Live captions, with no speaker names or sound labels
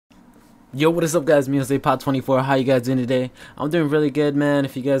Yo, what is up, guys? Me, Jose Pod 24. How you guys doing today? I'm doing really good, man.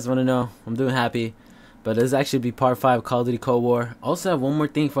 If you guys want to know, I'm doing happy. But this actually be part 5 Call of Duty Cold War. Also, I have one more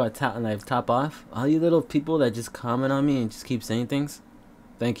thing for a top off. All you little people that just comment on me and just keep saying things,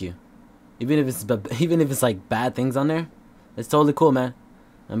 thank you. Even if it's like bad things on there, it's totally cool, man.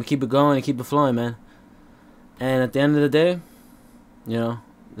 I'm gonna keep it going and keep it flowing, man. And at the end of the day, you know,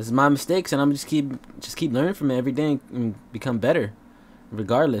 this is my mistakes, and I'm just keep learning from it every day and become better,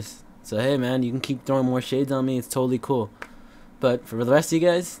 regardless. So hey, man, you can keep throwing more shades on me. It's totally cool. But for the rest of you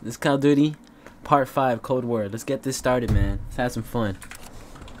guys, this is Call of Duty Part 5 Cold War. Let's get this started, man. Let's have some fun.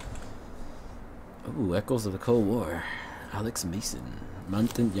 Ooh, Echoes of the Cold War. Alex Mason,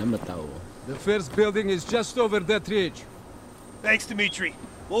 Mountain Yamato. The first building is just over that ridge. Thanks, Dimitri.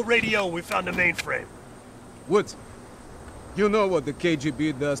 We'll radio when we found the mainframe. Woods, you know what the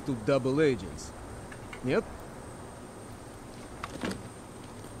KGB does to double agents. Yep.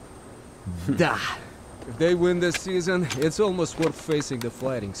 Da. If they win this season, it's almost worth facing the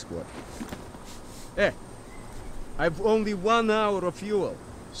fighting squad. Hey, I've only 1 hour of fuel,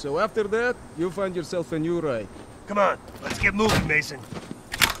 so after that, you find yourself a new ride. Come on, let's get moving, Mason.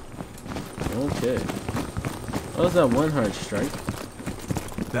 Okay. Oh, was that one hard strike?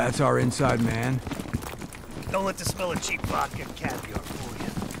 That's our inside man. Don't let the smell of cheap vodka and caviar fool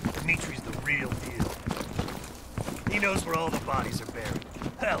you. Dimitri's the real deal. He knows where all the bodies are buried.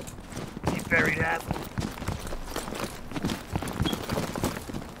 Hell, he buried half of them.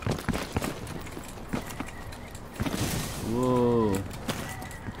 Whoa.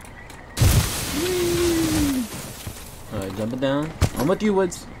 Alright, jumping down. I'm with you,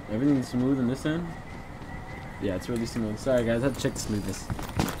 Woods. Everything's smooth on this end. Yeah, it's really smooth. Sorry, guys. I have to check the smoothness.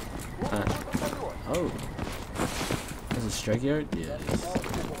 Oh. There's a strike yard? Yeah, it is.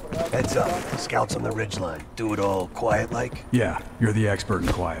 Heads up. Scouts on the ridgeline. Do it all quiet-like? Yeah, you're the expert in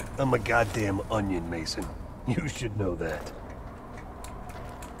quiet. I'm a goddamn onion, Mason. You should know that.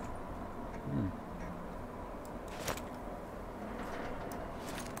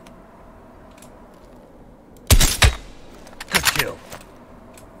 Good kill.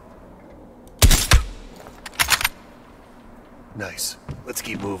 Nice. Let's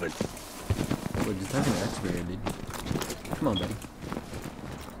keep moving. Wait, just have an expert, dude. Come on, buddy.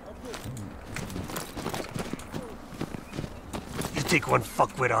 You take one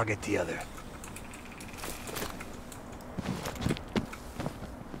fuckwit, I'll get the other.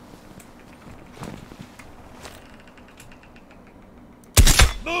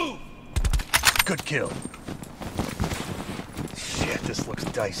 Move! Good kill. Shit, this looks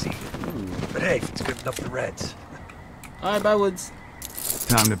dicey. Ooh. But hey, it's good enough for Reds. Alright, bye, Woods.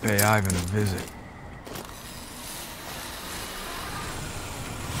 Time to pay Ivan a visit.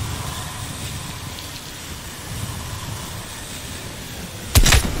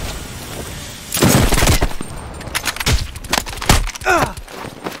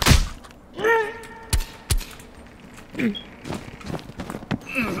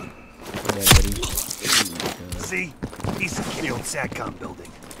 See? Decent kill in SATCOM building.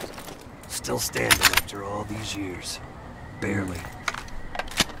 Still standing after all these years. Barely.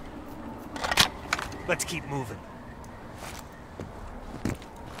 Let's keep moving.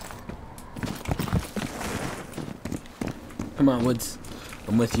 Come on, Woods.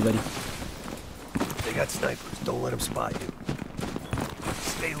 I'm with you, buddy. They got snipers. Don't let them spot you.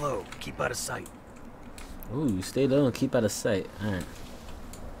 Stay low. Keep out of sight. Ooh, stay low and keep out of sight. Alright.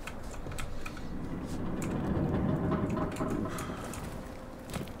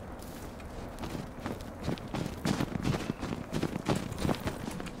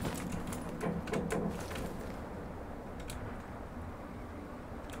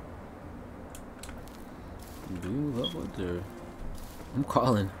 Dude, what was there? I'm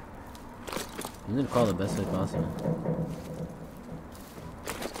calling. I'm gonna call the best way possible.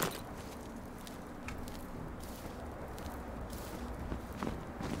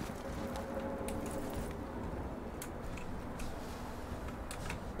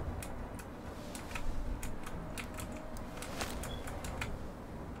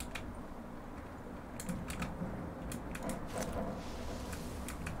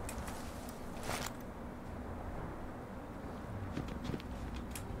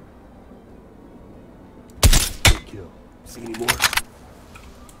 Kill. See any more?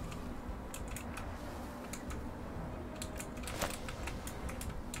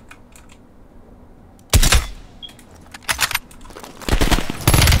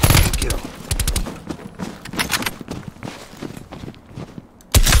 Good kill.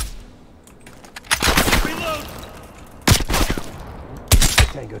 Reload!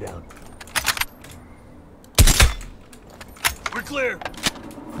 Tango down. We're clear.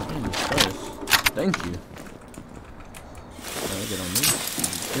 Ooh, Thank you. Alright, get on me.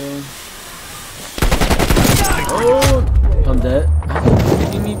 Okay. Oh, I'm dead. Are you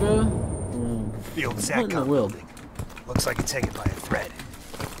kidding me, bro? The old What in the SATCOM world? building. Looks like it's hanging by a thread.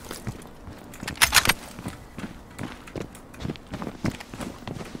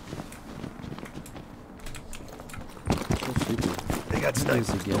 So stupid. They got Do snipers.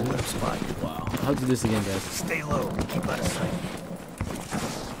 this again. Don't let them spot you. Wow. How'd you do this again, guys? Stay low. Keep out of sight.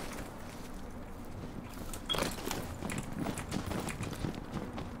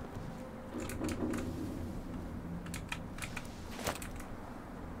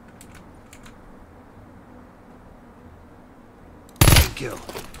 Good kill.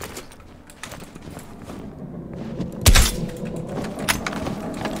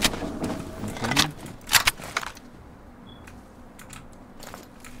 Okay.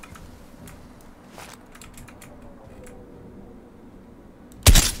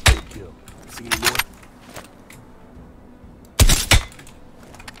 Good kill. See any more?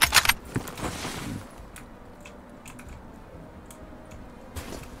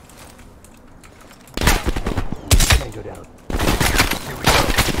 Tango down. Here we go.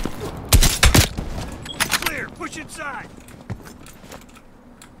 Clear. Push inside.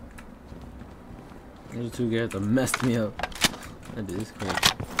 Those two guys that messed me up. That dude is crazy.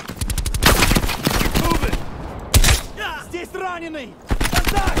 Move it. Здесь раненый!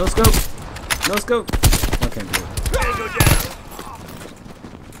 No scope! No scope! I can't do it. Tango down.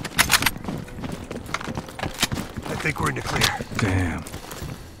 I think we're in the clear. Damn.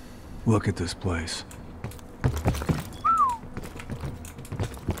 Look at this place.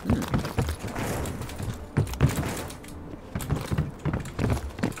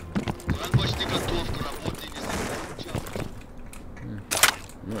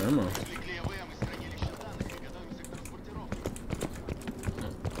 No ammo.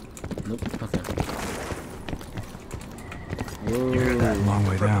 Nope. Okay. You hear that? Whoa. Long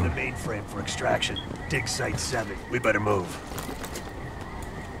way Prepping down. the mainframe for extraction. Dig Site 7. We better move.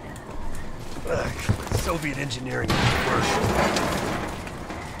 Ugh, Soviet engineering is the worst.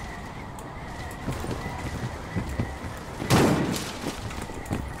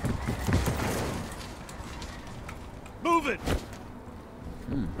 Move it!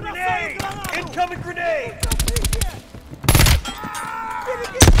 Grenade! Incoming grenade!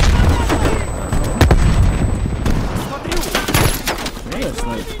 Yeah, it's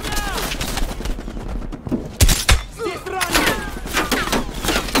like, Здесь раненый!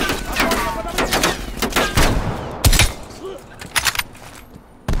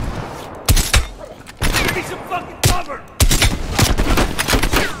 Give me some fucking cover!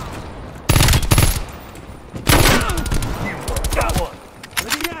 Got one!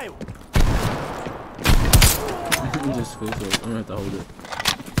 Проверяю! you just feel so. I'm gonna have to hold it.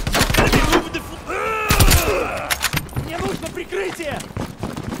 Enemy moving the Мне нужно прикрытие!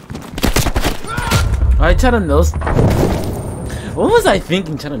 I tried to no. What was I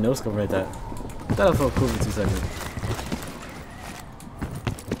thinking trying to no scope like that? I thought I felt cool for 2 seconds.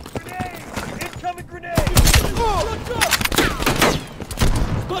 grenade! Incoming grenade!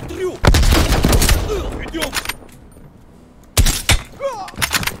 Смотрю! Идем!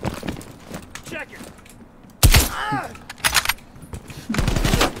 Check it!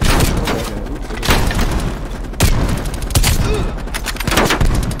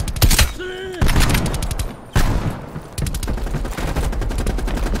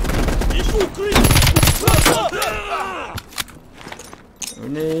 Ищу укрытие!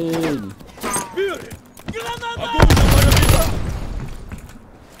 Grenade. Вперед! Граната! Огонь на парабелла!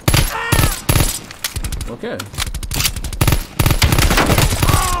 Okay.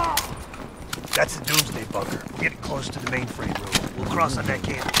 That's the Doomsday bunker. We're getting close to the mainframe room. We'll cross on that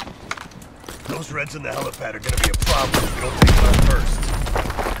cable. Those Reds in the helipad are gonna be a problem if we don't take them out first.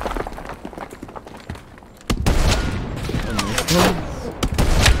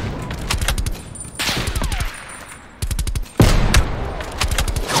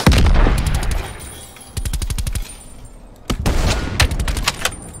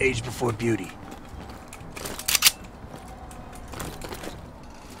 Age before beauty.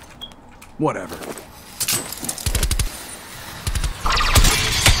 Whatever.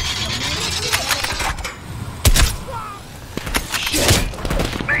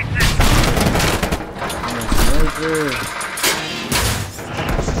 Sniper.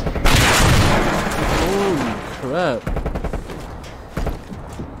 Holy crap.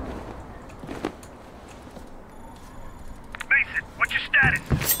 Mason, what's your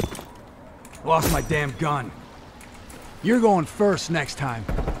status? Lost my damn gun. You're going first next time.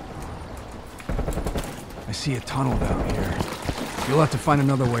 I see a tunnel down here. You'll have to find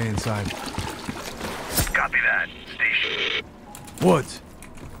another way inside. that. Station. Woods.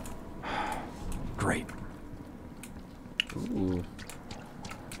 Great. Ooh.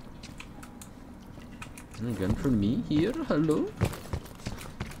 A gun for me here? Hello?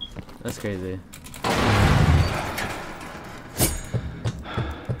 That's crazy.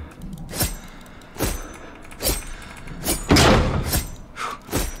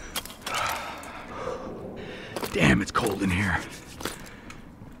 Damn, it's cold in here.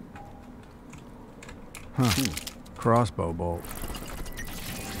 Huh. Crossbow bolt.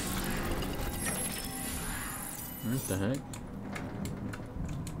 What the heck?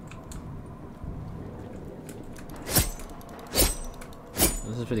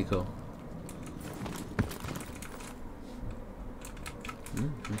 This is pretty cool.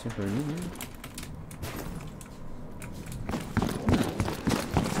 Something for me.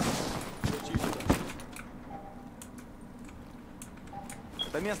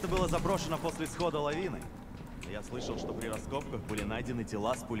 Это место было заброшено после схода лавины. Я слышал, что при раскопках были найдены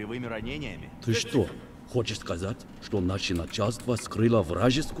тела с пулевыми ранениями. Ты что, хочешь сказать, что наше начальство скрыло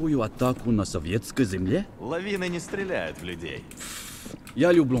вражескую атаку на советской земле? Лавины не стреляют в людей. Я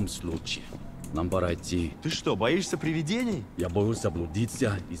в любом случае. Нам пора идти. Ты что, боишься привидений? Я боюсь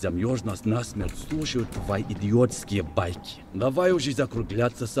заблудиться и замерз нас насмерть слушают твои идиотские байки. Давай уже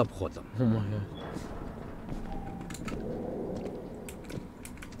закругляться с обходом. Oh my god.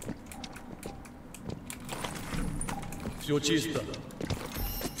 Все чисто.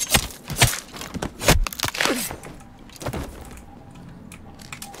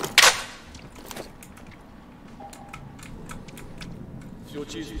 Все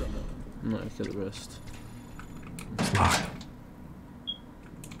чисто. I'm not gonna kill the rest. It's locked.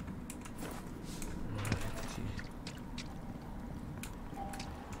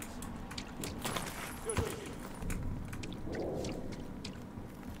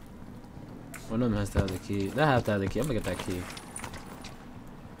 One of them has to have the key. They have to have the key. I'm gonna get that key.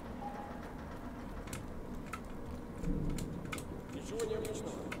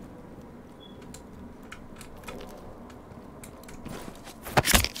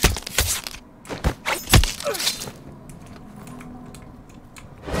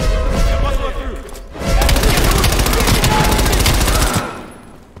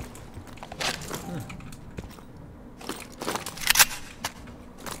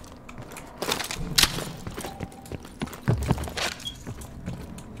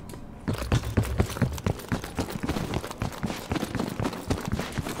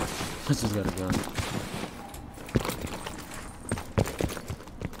 I just got a gun.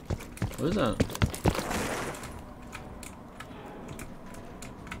 What is that?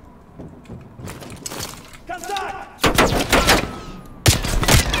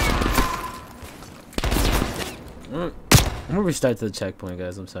 I'm gonna restart to the checkpoint,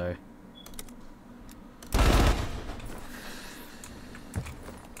 guys. I'm sorry.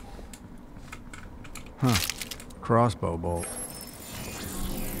 Huh. Crossbow bolt.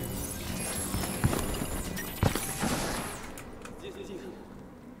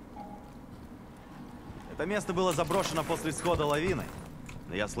 Это место было заброшено после схода лавины.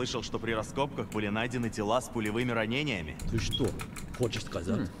 Но я слышал, что при раскопках были найдены тела с пулевыми ранениями. Ты что, хочешь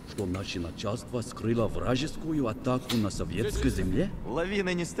сказать, что наше начальство скрыло вражескую атаку на советской земле?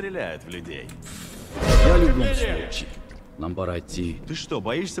 Лавины не стреляют в людей. Я в любом случае. Нам пора идти. Ты что,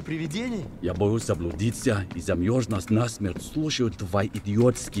 боишься привидений? Я боюсь заблудиться и замерз нас насмерть слушают твои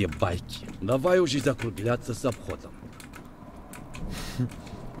идиотские байки. Давай уже закругляться с обходом.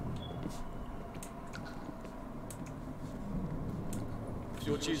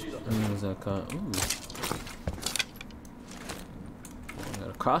 Все чисто. What that called? Ooh. Got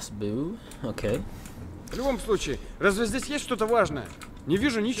a crossbow. Okay. В любом случае, разве здесь есть что-то важное? Не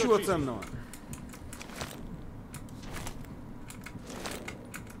вижу ничего ценного.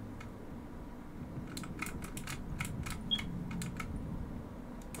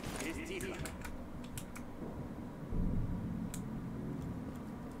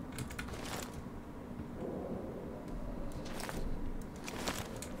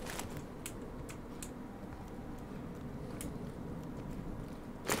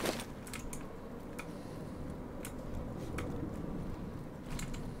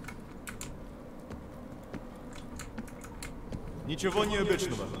 Ничего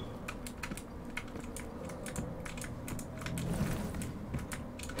необычного.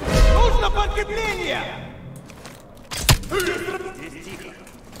 Нужно подкрепление! Здесь тихо.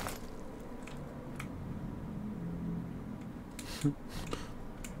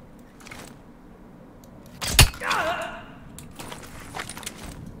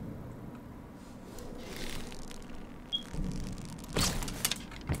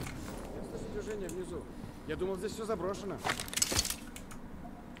 Движение внизу. Я думал, здесь все заброшено.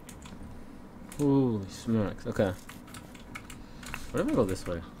 Ooh, smokes. Okay. What if I go this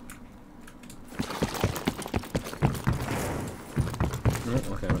way? No?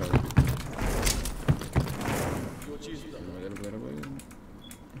 Okay, whatever.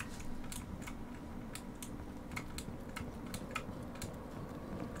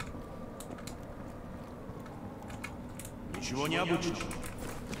 Ничего необычного.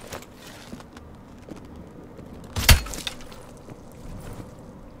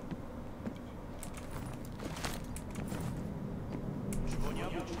 Ничего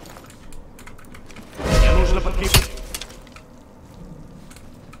необычного. Мне нужно подкрепить.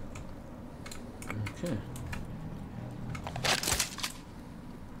 Okay.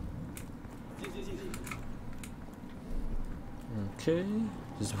 Okay,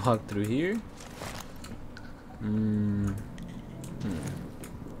 just walk through here.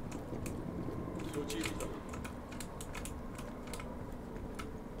 Все чисто.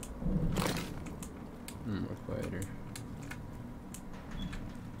 More quieter.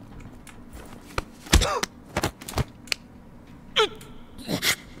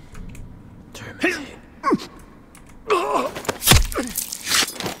 Terminate.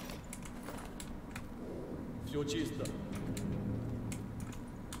 Все чисто.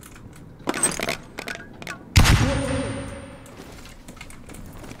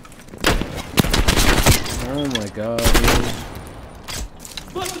 Oh my god, dude.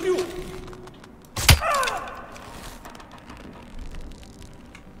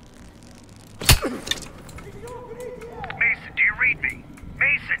 Mason, do you read me?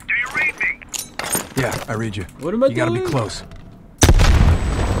 Mason, do you read me? Yeah, I read you. What am I You gotta be doing? close.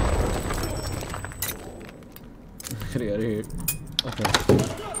 Gotta get out of here. Okay.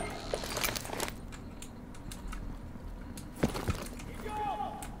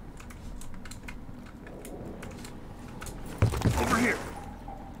 Over here.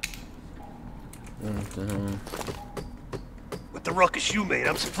 What the hell? With the ruckus you made,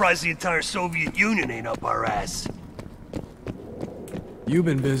 I'm surprised the entire Soviet Union ain't up our ass. You've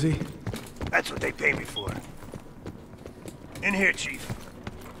been busy. That's what they pay me for. In here, Chief.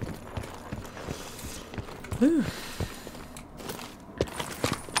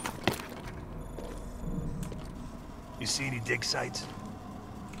 You see any dig sites?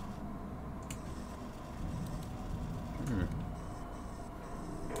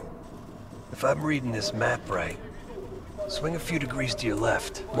 If I'm reading this map right, swing a few degrees to your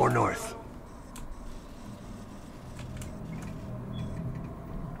left, more north.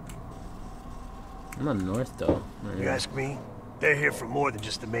 I'm not north though. Right You here. ask me, they're here for more than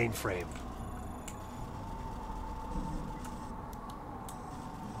just the mainframe.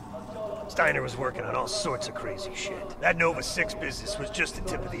 Steiner was working on all sorts of crazy shit. That Nova 6 business was just the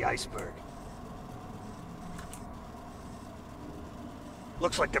tip of the iceberg.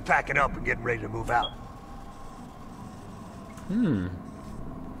 Looks like they're packing up and getting ready to move out.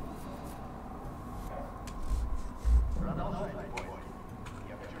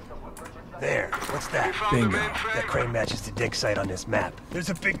 There, what's that? Bingo. That crane matches the dig site on this map.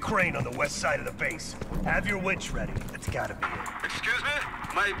 There's a big crane on the west side of the base. Have your winch ready. That's gotta be it. Excuse me?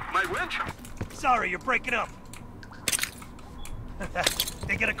 My winch? Sorry, you're breaking up.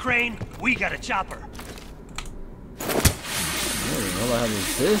 They got a crane, we got a chopper. I don't know about having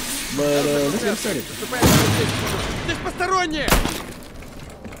this, but let's get started. Здесь посторонние!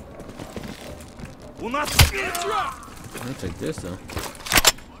 У нас... I'll take this though.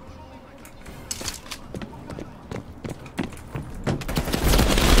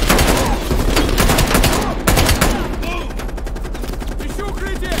 Ищу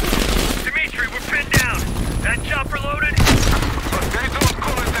укрытие! Dimitri, we're pinned down. That chopper loaded? But they don't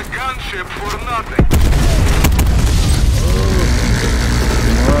call it a gunship for nothing.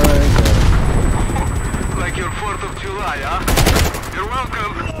 Like your 4th of July, huh? You're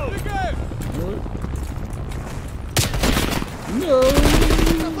welcome. No.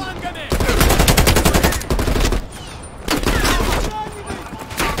 За флангами!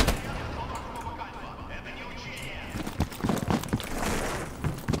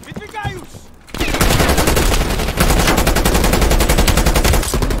 Выдвигаюсь!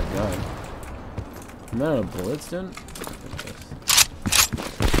 God. I'm out of bullets, dude.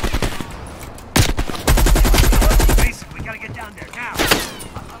 Mason, we gotta get down there now.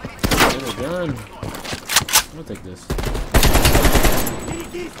 Get a gun. I'll take this.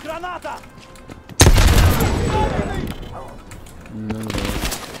 Берегись, граната! None of those.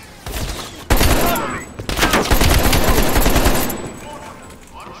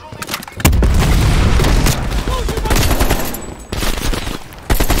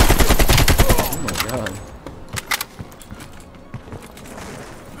 Oh my god.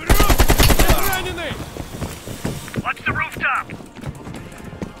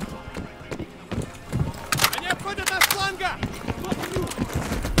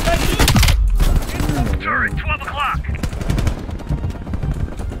 sir, at 12 o'clock.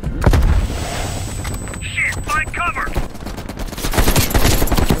 Shit, find cover!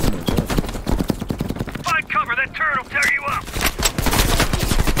 Find cover, that turret will tear you up!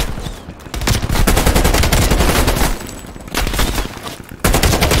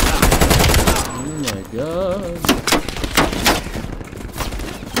 Oh my god.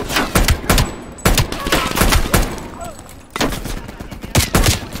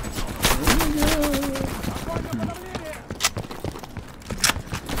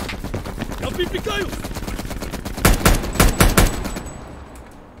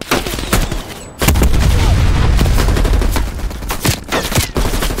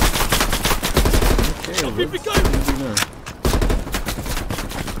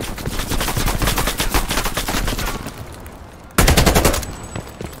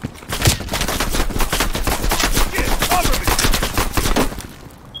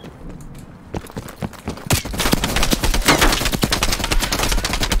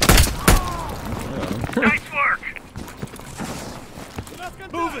 Nice work!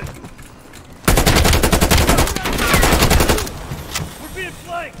 Move it! We're being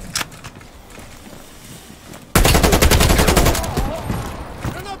flanked!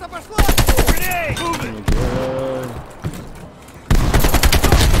 Grenade! Move it!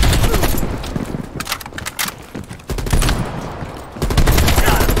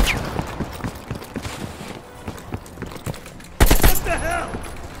 What the hell?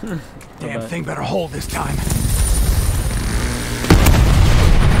 Damn thing better hold this time.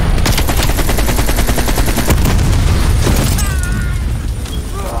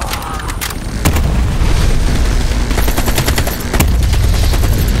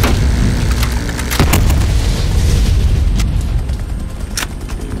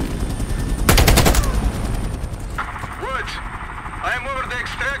 I am over the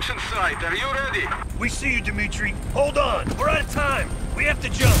extraction site. Are you ready? We see you, Dimitri. Hold on. We're out of time. We have to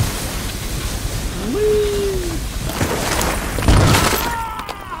jump.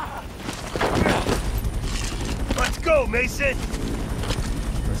 Let's go, Mason.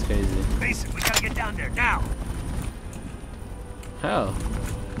 That's crazy. Mason, we gotta get down there now. How?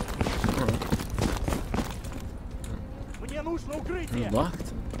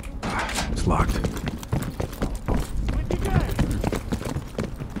 Locked? It's locked.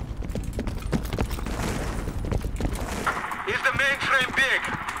 Is the mainframe big?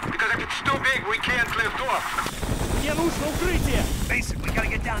 Because if it's too big, we can't lift off. Mason, we gotta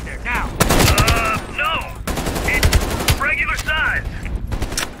get down there now. No. It's regular size.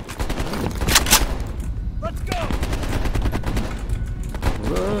 Let's go.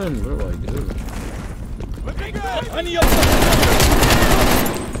 Run! What do I do?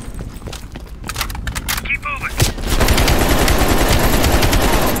 Keep moving.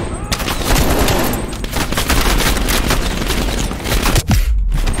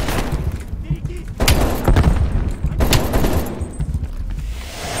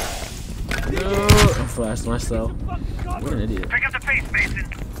 No, I flashed myself. What an idiot. Pick up the pace, Mason.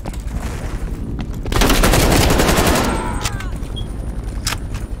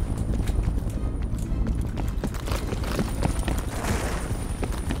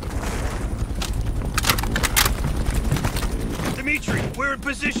 Dimitri, we're in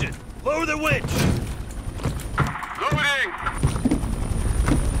position. Lower the winch. Loading!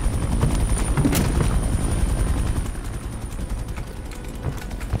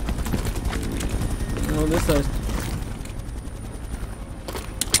 Oh, this side.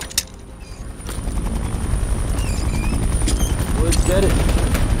 Let's get it.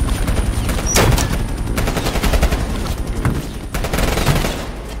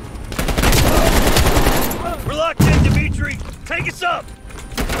 We're locked in, Dimitri. Take us up.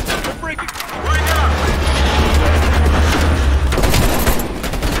 We're breaking. Right now!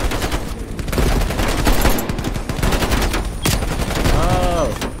 Oh.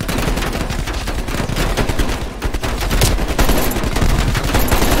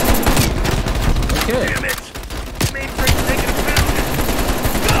 Okay. Damn it. Mainframe's taking a pounding.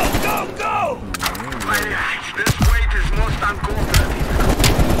 Go, go, go! This weight is most uncooperative.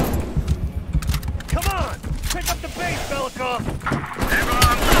 Come on. Pick up the base, Belikov.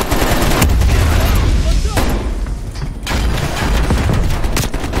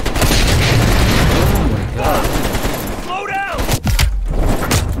 Slow down!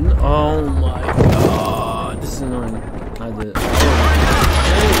 Oh my god. This is annoying. I did it.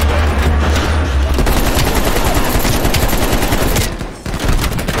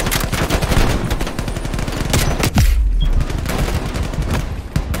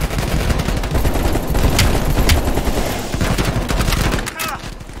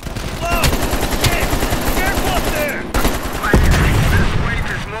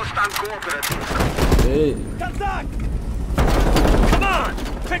 Contact! Come on!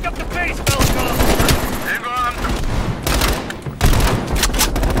 Pick up the pace, Belko! Hang on.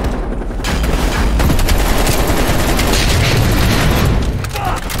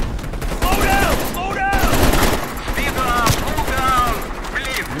 Fuck! Slow down! Slow down! Speed up, cool down.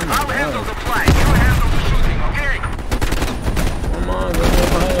 Please, I'll handle the flight. You handle the shooting, okay? Come on, go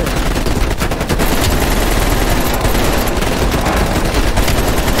ahead.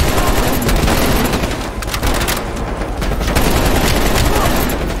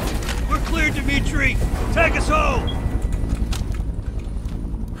 We're clear, Dimitri! Take us home!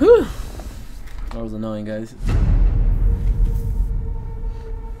 Whew. That was annoying, guys.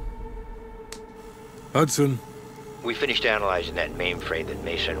 Hudson, We finished analyzing that mainframe that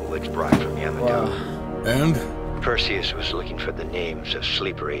Mason Woods brought from Yamato. Wow. and? Perseus was looking for the names of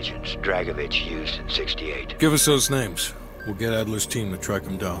sleeper agents Dragovich used in '68. Give us those names. We'll get Adler's team to track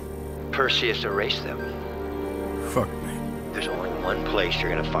them down. Perseus erased them. Fuck me. There's only one place you're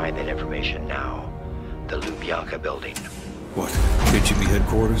gonna find that information now. The Lubyanka building. What? KGB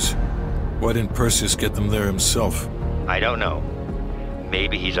headquarters? Why didn't Perseus get them there himself? I don't know.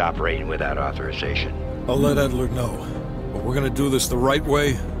 Maybe he's operating without authorization. I'll let Adler know. But we're gonna do this the right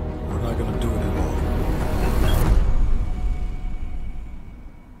way. We're not gonna do it at all.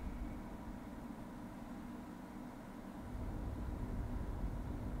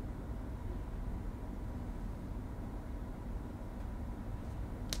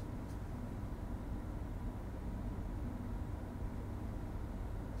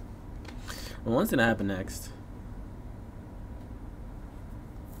 Well, what's gonna happen next?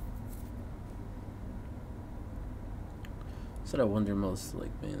 That's what I wonder most,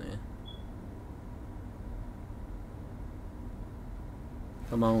 like, man.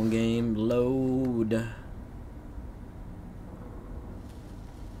 Come on, game, load.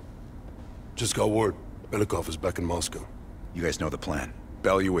 Just got word. Belikov is back in Moscow. You guys know the plan.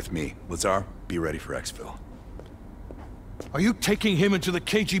 Bell, you with me. Lazar, be ready for exfil. Are you taking him into the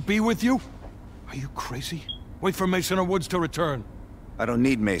KGB with you? Are you crazy? Wait for Mason or Woods to return. I don't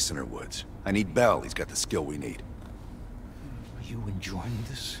need Mason or Woods. I need Bell. He's got the skill we need. Are you enjoying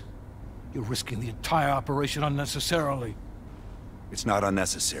this? You're risking the entire operation unnecessarily. It's not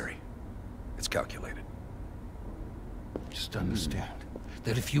unnecessary. It's calculated. Just understand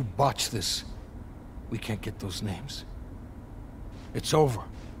that if you botch this, we can't get those names. It's over.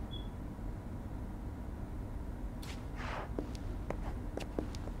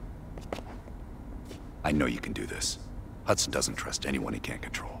 I know you can do this. Hudson doesn't trust anyone he can't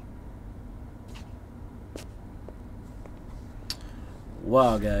control.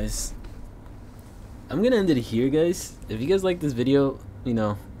 Wow, guys. I'm gonna end it here, guys. If you guys like this video, you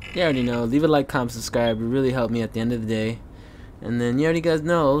know, you already know. Leave a like, comment, subscribe. It really helped me at the end of the day. And then you already guys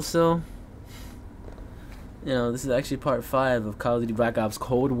know, also, you know, this is actually part 5 of Call of Duty Black Ops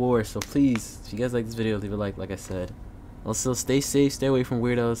Cold War. So please, if you guys like this video, leave a like I said. Also, stay safe, stay away from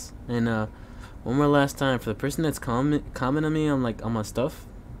weirdos. And one more last time, for the person that's commenting on me on my stuff,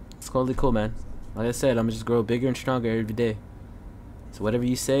 it's totally cool, man. Like I said, I'm gonna just grow bigger and stronger every day. So whatever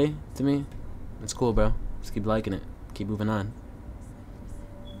you say to me, it's cool, bro. Just keep liking it. Keep moving on.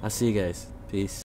 I'll see you guys. Peace.